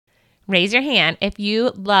Raise your hand if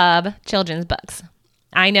you love children's books.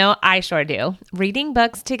 I know I sure do. Reading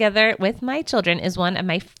books together with my children is one of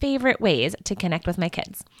my favorite ways to connect with my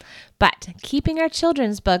kids. But keeping our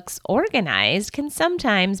children's books organized can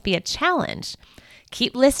sometimes be a challenge.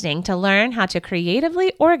 Keep listening to learn how to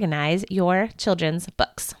creatively organize your children's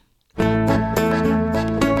books.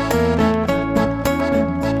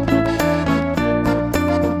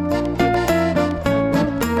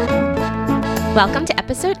 Welcome to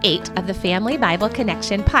episode 8 of the Family Bible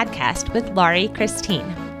Connection podcast with Laurie Christine.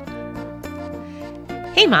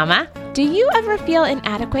 Hey Mama, do you ever feel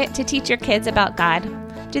inadequate to teach your kids about God?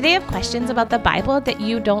 Do they have questions about the Bible that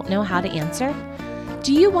you don't know how to answer?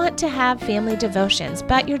 Do you want to have family devotions,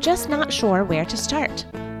 but you're just not sure where to start?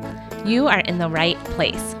 You are in the right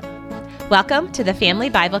place. Welcome to the Family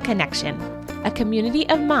Bible Connection, a community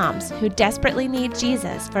of moms who desperately need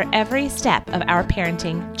Jesus for every step of our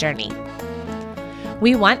parenting journey.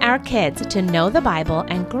 We want our kids to know the Bible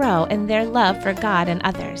and grow in their love for God and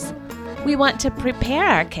others. We want to prepare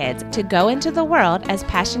our kids to go into the world as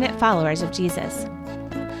passionate followers of Jesus.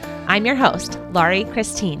 I'm your host, Laurie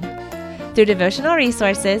Christine. Through devotional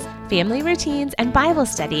resources, family routines, and Bible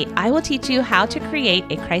study, I will teach you how to create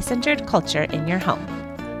a Christ-centered culture in your home.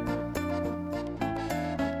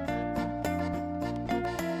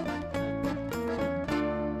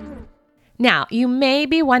 Now, you may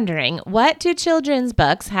be wondering, what do children's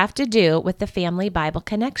books have to do with the Family Bible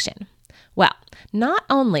Connection? Well, not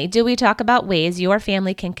only do we talk about ways your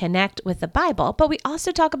family can connect with the Bible, but we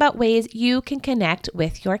also talk about ways you can connect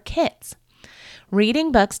with your kids.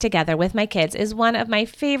 Reading books together with my kids is one of my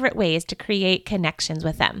favorite ways to create connections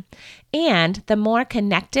with them. And the more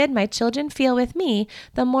connected my children feel with me,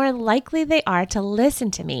 the more likely they are to listen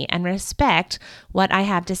to me and respect what I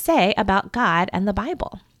have to say about God and the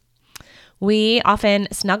Bible. We often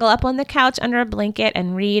snuggle up on the couch under a blanket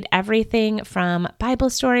and read everything from Bible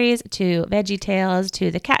stories to Veggie Tales to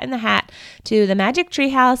The Cat in the Hat to The Magic Tree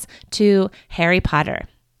House to Harry Potter.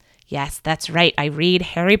 Yes, that's right. I read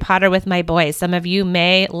Harry Potter with my boys. Some of you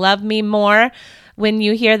may love me more when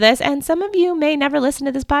you hear this, and some of you may never listen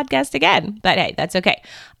to this podcast again. But hey, that's okay.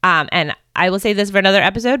 And I will save this for another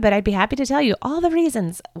episode, but I'd be happy to tell you all the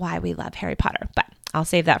reasons why we love Harry Potter. But I'll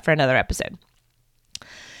save that for another episode.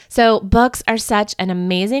 So books are such an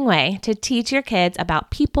amazing way to teach your kids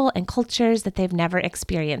about people and cultures that they've never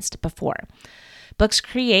experienced before. Books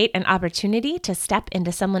create an opportunity to step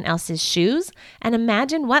into someone else's shoes and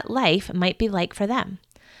imagine what life might be like for them.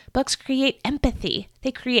 Books create empathy.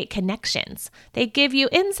 They create connections. They give you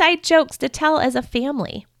inside jokes to tell as a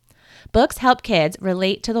family. Books help kids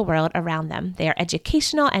relate to the world around them. They are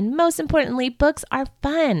educational, and most importantly, books are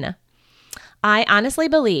fun. I honestly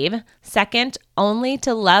believe, second only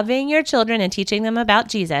to loving your children and teaching them about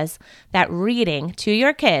Jesus, that reading to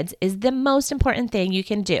your kids is the most important thing you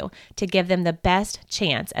can do to give them the best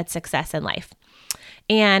chance at success in life.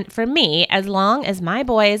 And for me, as long as my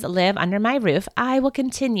boys live under my roof, I will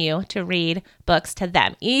continue to read books to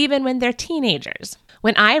them, even when they're teenagers.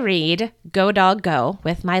 When I read Go Dog Go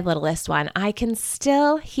with my littlest one, I can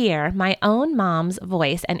still hear my own mom's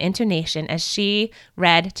voice and intonation as she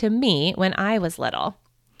read to me when I was little.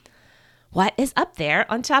 What is up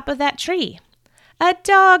there on top of that tree? A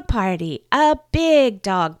dog party, a big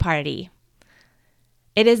dog party.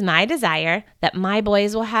 It is my desire that my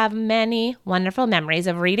boys will have many wonderful memories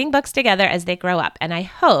of reading books together as they grow up, and I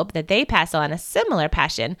hope that they pass on a similar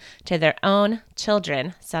passion to their own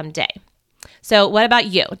children someday. So what about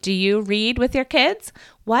you? Do you read with your kids?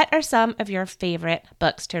 What are some of your favorite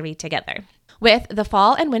books to read together? With the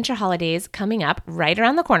fall and winter holidays coming up right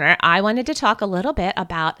around the corner, I wanted to talk a little bit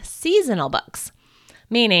about seasonal books,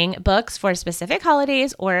 meaning books for specific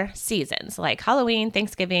holidays or seasons like Halloween,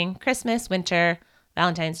 Thanksgiving, Christmas, winter,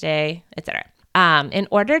 Valentine's Day, etc. In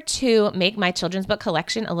order to make my children's book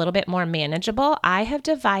collection a little bit more manageable, I have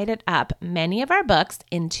divided up many of our books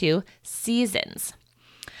into seasons.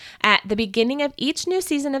 At the beginning of each new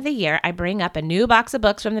season of the year, I bring up a new box of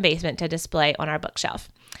books from the basement to display on our bookshelf.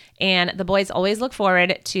 And the boys always look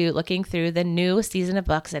forward to looking through the new season of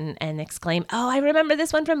books and exclaim, "Oh, I remember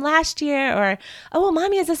this one from last year," or, "Oh,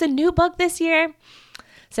 Mommy, is this a new book this year?"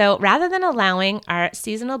 So rather than allowing our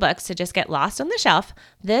seasonal books to just get lost on the shelf,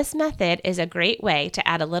 this method is a great way to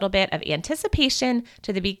add a little bit of anticipation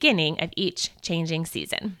to the beginning of each changing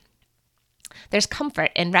season. There's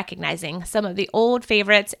comfort in recognizing some of the old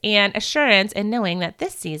favorites and assurance in knowing that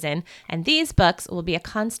this season and these books will be a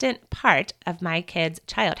constant part of my kids'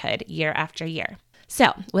 childhood year after year.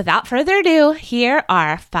 So without further ado, here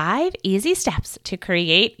are 5 easy steps to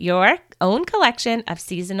create your own collection of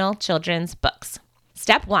seasonal children's books.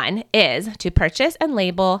 Step 1 is to purchase and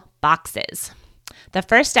label boxes. The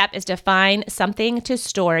first step is to find something to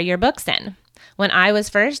store your books in. When I was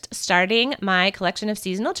first starting my collection of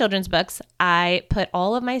seasonal children's books, I put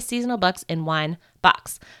all of my seasonal books in one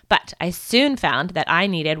box. But I soon found that I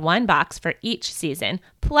needed one box for each season,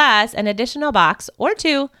 plus an additional box or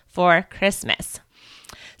two for Christmas.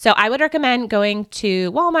 So I would recommend going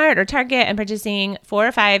to Walmart or Target and purchasing 4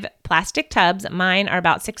 or 5 plastic tubs. Mine are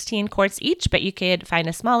about 16 quarts each, but you could find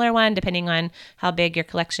a smaller one depending on how big your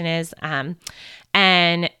collection is.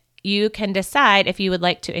 And you can decide if you would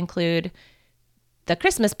like to include the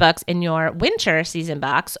Christmas books in your winter season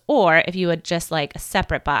box, or if you would just like a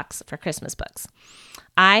separate box for Christmas books.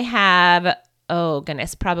 I have,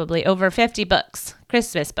 probably over 50 books,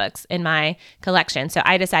 Christmas books in my collection. So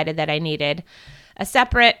I decided that I needed a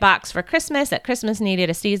separate box for Christmas, that Christmas needed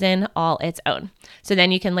a season all its own. So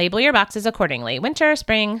then you can label your boxes accordingly: winter,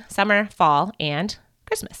 spring, summer, fall, and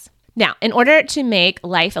Christmas. Now, in order to make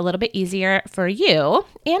life a little bit easier for you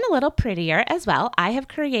and a little prettier as well, I have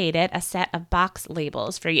created a set of box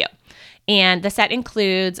labels for you. And the set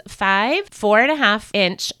includes 5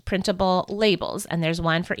 4.5-inch printable labels, and there's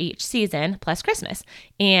one for each season plus Christmas.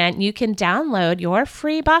 And you can download your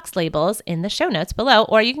free box labels in the show notes below,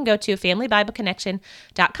 or you can go to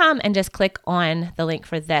familybibleconnection.com and just click on the link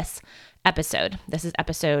for this episode. This is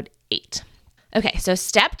episode 8. Okay, so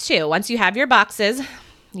step 2, once you have your boxes,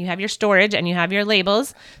 you have your storage and you have your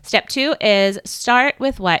labels. Step 2 is start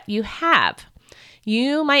with what you have.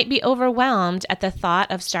 You might be overwhelmed at the thought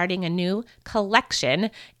of starting a new collection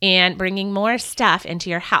and bringing more stuff into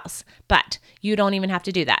your house, but you don't even have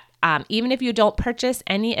to do that. Even if you don't purchase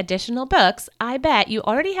any additional books, I bet you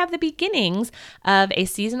already have the beginnings of a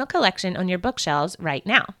seasonal collection on your bookshelves right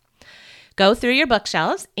now. Go through your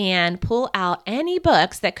bookshelves and pull out any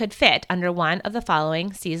books that could fit under one of the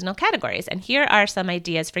following seasonal categories. And here are some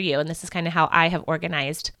ideas for you. And this is kind of how I have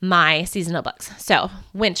organized my seasonal books. So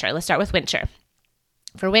winter, let's start with winter.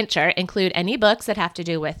 For winter, include any books that have to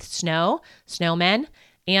do with snow, snowmen,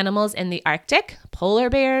 animals in the Arctic, polar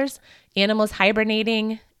bears, animals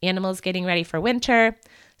hibernating, animals getting ready for winter,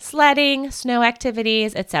 sledding, snow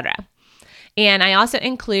activities, etc. And I also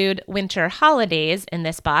include winter holidays in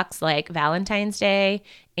this box, like Valentine's Day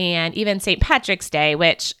and even St. Patrick's Day,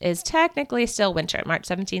 which is technically still winter. March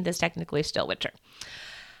 17th is technically still winter.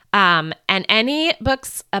 And any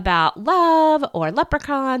books about love or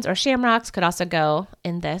leprechauns or shamrocks could also go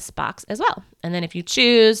in this box as well. And then if you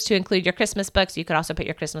choose to include your Christmas books, you could also put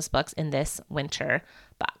your Christmas books in this winter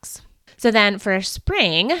box. So then for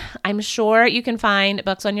spring, I'm sure you can find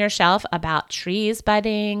books on your shelf about trees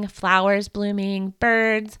budding, flowers blooming,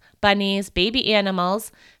 birds, bunnies, baby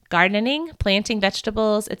animals, gardening, planting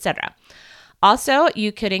vegetables, etc. Also,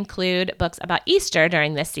 you could include books about Easter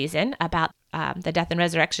during this season, about the death and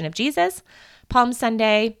resurrection of Jesus, Palm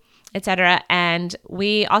Sunday, etc. And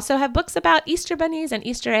we also have books about Easter bunnies and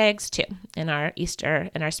Easter eggs too in our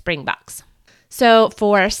spring box. So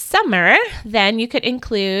for summer, then you could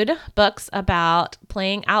include books about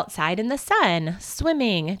playing outside in the sun,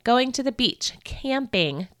 swimming, going to the beach,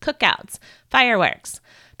 camping, cookouts, fireworks,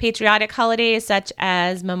 patriotic holidays such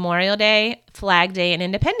as Memorial Day, Flag Day, and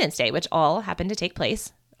Independence Day, which all happen to take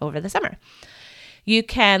place over the summer. You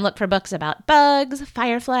can look for books about bugs,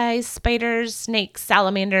 fireflies, spiders, snakes,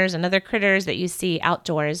 salamanders, and other critters that you see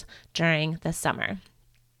outdoors during the summer.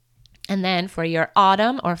 And then for your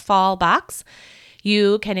autumn or fall box,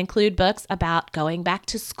 you can include books about going back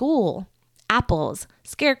to school, apples,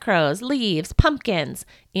 scarecrows, leaves, pumpkins,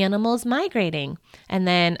 animals migrating, and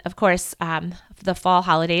then, of course, the fall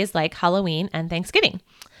holidays like Halloween and Thanksgiving.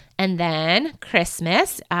 And then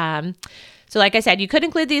Christmas. So like I said, you could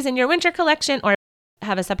include these in your winter collection or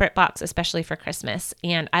have a separate box, especially for Christmas.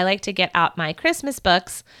 And I like to get out my Christmas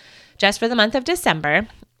books just for the month of December.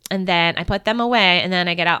 And then I put them away, and then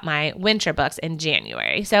I get out my winter books in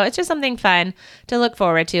January. So it's just something fun to look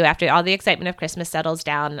forward to after all the excitement of Christmas settles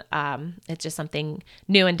down. It's just something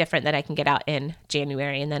new and different that I can get out in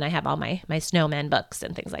January. And then I have all my snowman books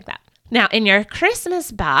and things like that. Now, in your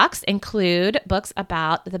Christmas box, include books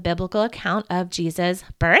about the biblical account of Jesus'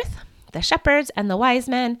 birth, the shepherds and the wise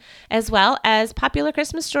men, as well as popular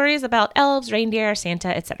Christmas stories about elves, reindeer, Santa,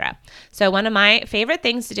 etc. So one of my favorite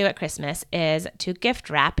things to do at Christmas is to gift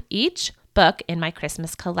wrap each book in my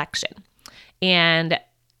Christmas collection. And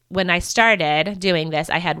when I started doing this,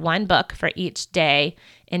 I had one book for each day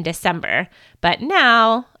in December. But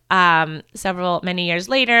now, many years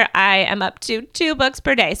later, I am up to 2 books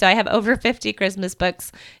per day. So I have over 50 Christmas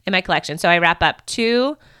books in my collection. So I wrap up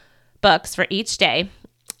 2 books for each day.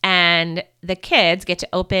 And the kids get to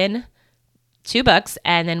open 2 books,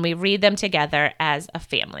 and then we read them together as a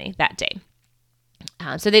family that day.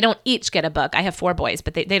 So they don't each get a book. I have 4 boys,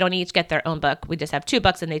 but they don't each get their own book. We just have 2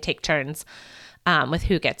 books, and they take turns with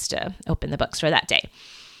who gets to open the books for that day.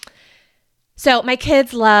 So my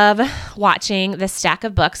kids love watching the stack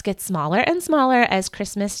of books get smaller and smaller as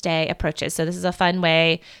Christmas Day approaches. So this is a fun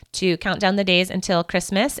way to count down the days until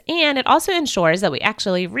Christmas. And it also ensures that we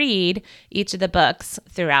actually read each of the books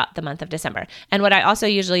throughout the month of December. And what I also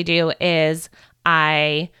usually do is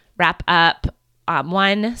I wrap up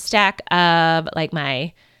one stack of like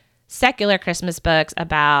my secular Christmas books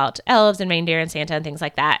about elves and reindeer and Santa and things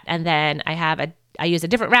like that. And then I use a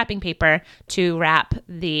different wrapping paper to wrap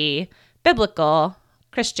the biblical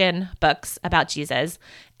Christian books about Jesus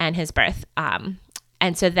and his birth.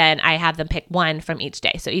 And so then I have them pick one from each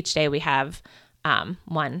day. So each day we have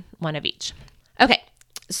one of each. Okay,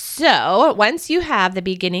 so once you have the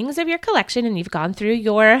beginnings of your collection and you've gone through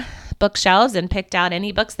your bookshelves and picked out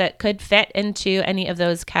any books that could fit into any of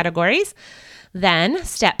those categories, then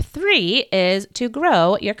step 3 is to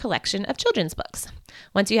grow your collection of children's books.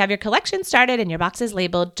 Once you have your collection started and your boxes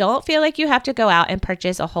labeled, don't feel like you have to go out and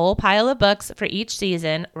purchase a whole pile of books for each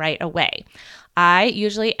season right away. I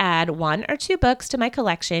usually add 1 or 2 books to my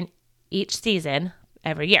collection each season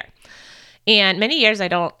every year. And many years I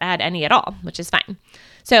don't add any at all, which is fine.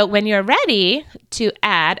 So when you're ready to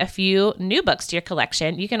add a few new books to your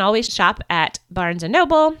collection, you can always shop at Barnes &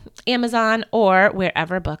 Noble, Amazon, or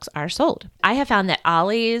wherever books are sold. I have found that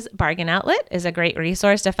Ollie's Bargain Outlet is a great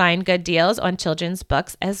resource to find good deals on children's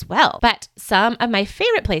books as well. But some of my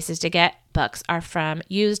favorite places to get books are from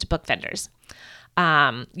used book vendors.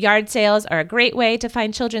 Yard sales are a great way to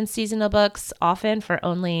find children's seasonal books, often for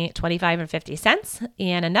only 25 or 50 cents.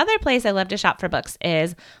 And another place I love to shop for books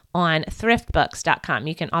is on thriftbooks.com.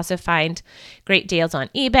 You can also find great deals on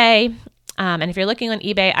eBay. And if you're looking on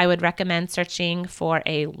eBay, I would recommend searching for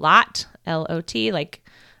a lot, L-O-T, like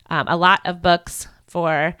a lot of books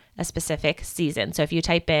for a specific season. So if you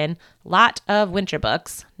type in lot of winter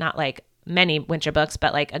books, not like many winter books,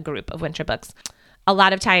 but like a group of winter books, a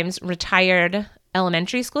lot of times retired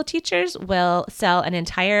elementary school teachers will sell an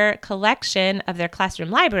entire collection of their classroom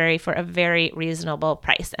library for a very reasonable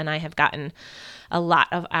price. And I have gotten a lot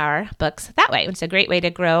of our books that way. It's a great way to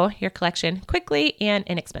grow your collection quickly and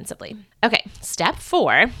inexpensively. Okay, step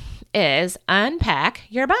 4 is unpack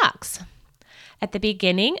your box. At the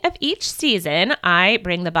beginning of each season, I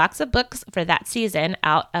bring the box of books for that season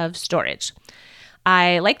out of storage.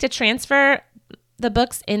 I like to transfer the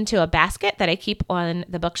books into a basket that I keep on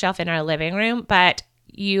the bookshelf in our living room, but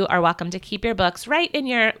you are welcome to keep your books right in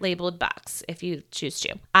your labeled box if you choose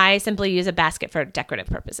to. I simply use a basket for decorative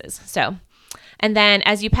purposes. And then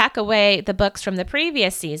as you pack away the books from the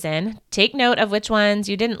previous season, take note of which ones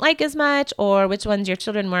you didn't like as much or which ones your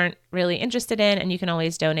children weren't really interested in, and you can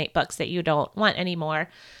always donate books that you don't want anymore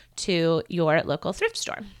to your local thrift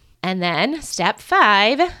store. And then step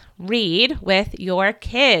 5, read with your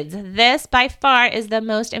kids. This by far is the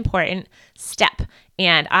most important step.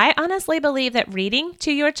 And I honestly believe that reading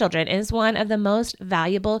to your children is one of the most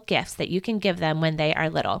valuable gifts that you can give them when they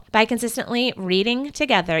are little. By consistently reading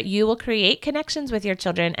together, you will create connections with your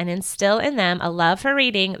children and instill in them a love for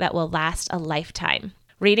reading that will last a lifetime.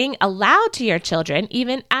 Reading aloud to your children,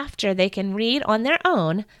 even after they can read on their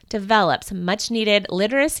own, develops much-needed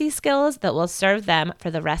literacy skills that will serve them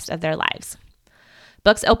for the rest of their lives.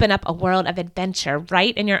 Books open up a world of adventure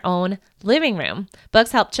right in your own living room.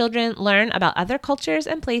 Books help children learn about other cultures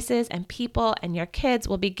and places and people, and your kids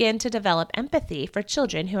will begin to develop empathy for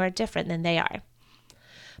children who are different than they are.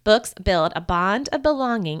 Books build a bond of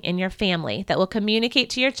belonging in your family that will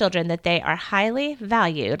communicate to your children that they are highly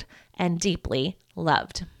valued and deeply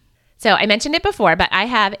loved. So I mentioned it before, but I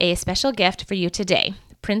have a special gift for you today.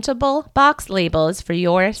 Printable box labels for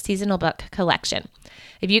your seasonal book collection.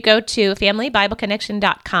 If you go to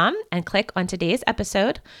familybibleconnection.com and click on today's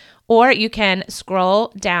episode, or you can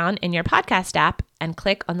scroll down in your podcast app and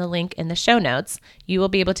click on the link in the show notes, you will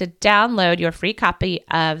be able to download your free copy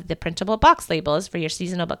of the printable box labels for your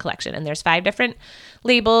seasonal book collection. And there's 5 different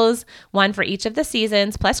labels, one for each of the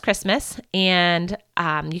seasons plus Christmas. And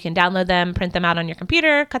you can download them, print them out on your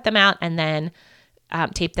computer, cut them out, and then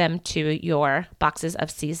tape them to your boxes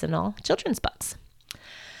of seasonal children's books.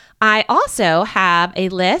 I also have a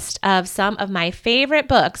list of some of my favorite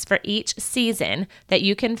books for each season that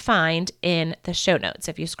you can find in the show notes.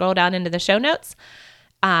 If you scroll down into the show notes,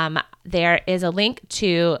 there is a link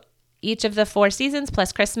to each of the 4 seasons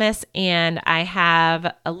plus Christmas, and I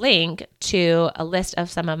have a link to a list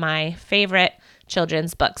of some of my favorite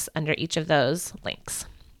children's books under each of those links.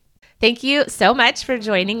 Thank you so much for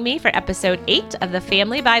joining me for episode 8 of the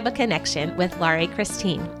Family Bible Connection with Laurie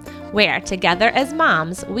Christine, where together as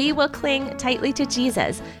moms, we will cling tightly to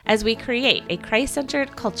Jesus as we create a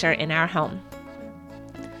Christ-centered culture in our home.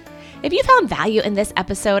 If you found value in this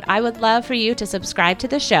episode, I would love for you to subscribe to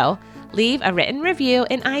the show, leave a written review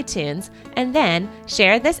in iTunes, and then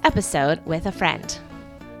share this episode with a friend.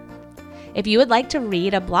 If you would like to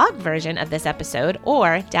read a blog version of this episode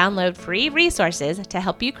or download free resources to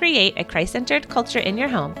help you create a Christ-centered culture in your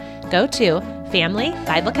home, go to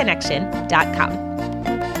familybibleconnection.com.